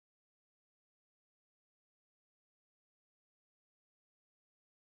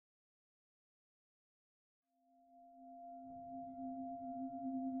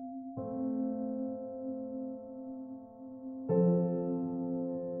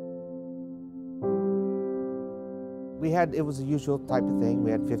It was the usual type of thing.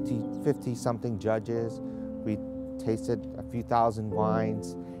 We had 50 something judges. We tasted a few thousand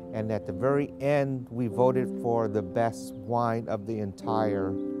wines. And at the very end, we voted for the best wine of the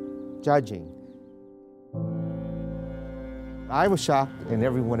entire judging. I was shocked, and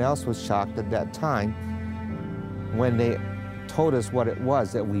everyone else was shocked at that time when they told us what it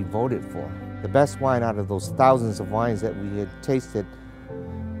was that we voted for. The best wine out of those thousands of wines that we had tasted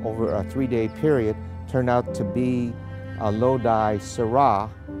over a 3-day period turned out to be a Lodi Syrah,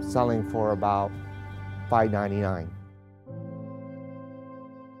 selling for about $5.99.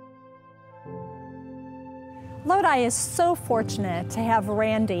 Lodi is so fortunate to have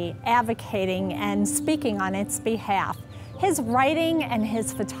Randy advocating and speaking on its behalf. His writing and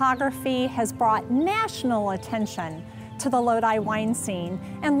his photography has brought national attention to the Lodi wine scene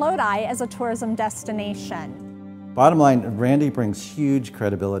and Lodi as a tourism destination. Bottom line, Randy brings huge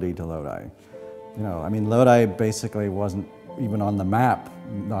credibility to Lodi. You know, I mean, Lodi basically wasn't even on the map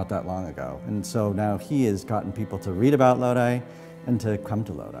not that long ago. And so now he has gotten people to read about Lodi and to come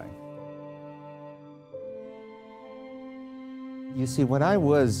to Lodi. You see, when I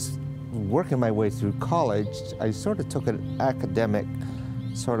was working my way through college, I sort of took an academic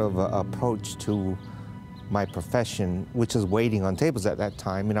sort of approach to my profession, which is waiting on tables at that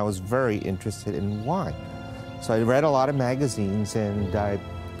time, and I was very interested in wine. So I read a lot of magazines, and I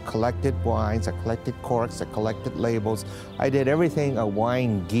collected wines, I collected corks, I collected labels. I did everything a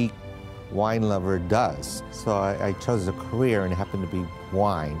wine geek, wine lover does. So I chose a career, and it happened to be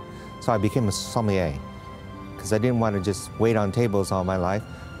wine. So I became a sommelier, because I didn't want to just wait on tables all my life.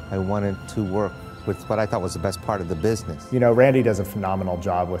 I wanted to work with what I thought was the best part of the business. You know, Randy does a phenomenal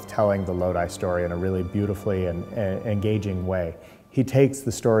job with telling the Lodi story in a really beautifully and engaging way. He takes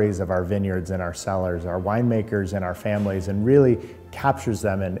the stories of our vineyards and our cellars, our winemakers and our families, and really captures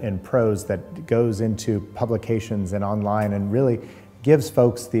them in prose that goes into publications and online, and really gives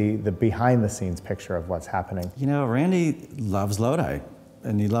folks the behind-the-scenes picture of what's happening. You know, Randy loves Lodi,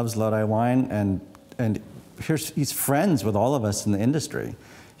 and he loves Lodi wine, and he's friends with all of us in the industry.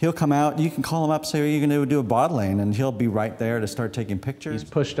 He'll come out, you can call him up, say, are you going to do a bottling? And he'll be right there to start taking pictures. He's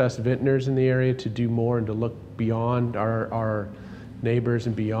pushed us vintners in the area to do more and to look beyond our neighbors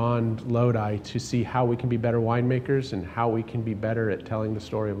and beyond Lodi to see how we can be better winemakers and how we can be better at telling the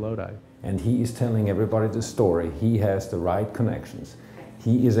story of Lodi. And he is telling everybody the story. He has the right connections.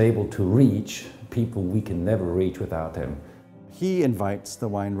 He is able to reach people we can never reach without him. He invites the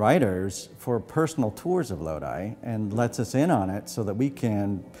wine writers for personal tours of Lodi and lets us in on it so that we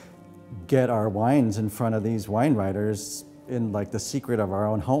can get our wines in front of these wine writers in like the secret of our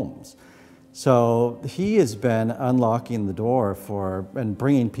own homes. So he has been unlocking the door and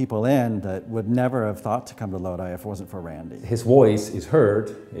bringing people in that would never have thought to come to Lodi if it wasn't for Randy. His voice is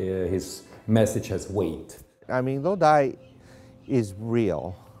heard, his message has weight. I mean, Lodi is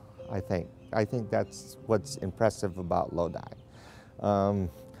real, I think. I think that's what's impressive about Lodi.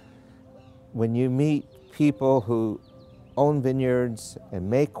 When you meet people who own vineyards and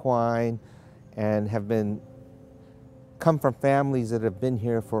make wine and come from families that have been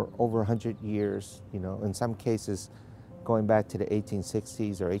here for over 100 years, you know, in some cases going back to the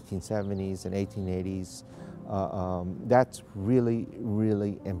 1860s or 1870s and 1880s, that's really,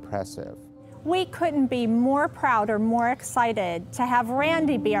 really impressive. We couldn't be more proud or more excited to have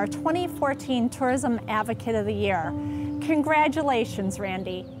Randy be our 2014 Tourism Advocate of the Year. Congratulations,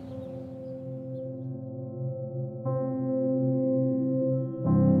 Randy.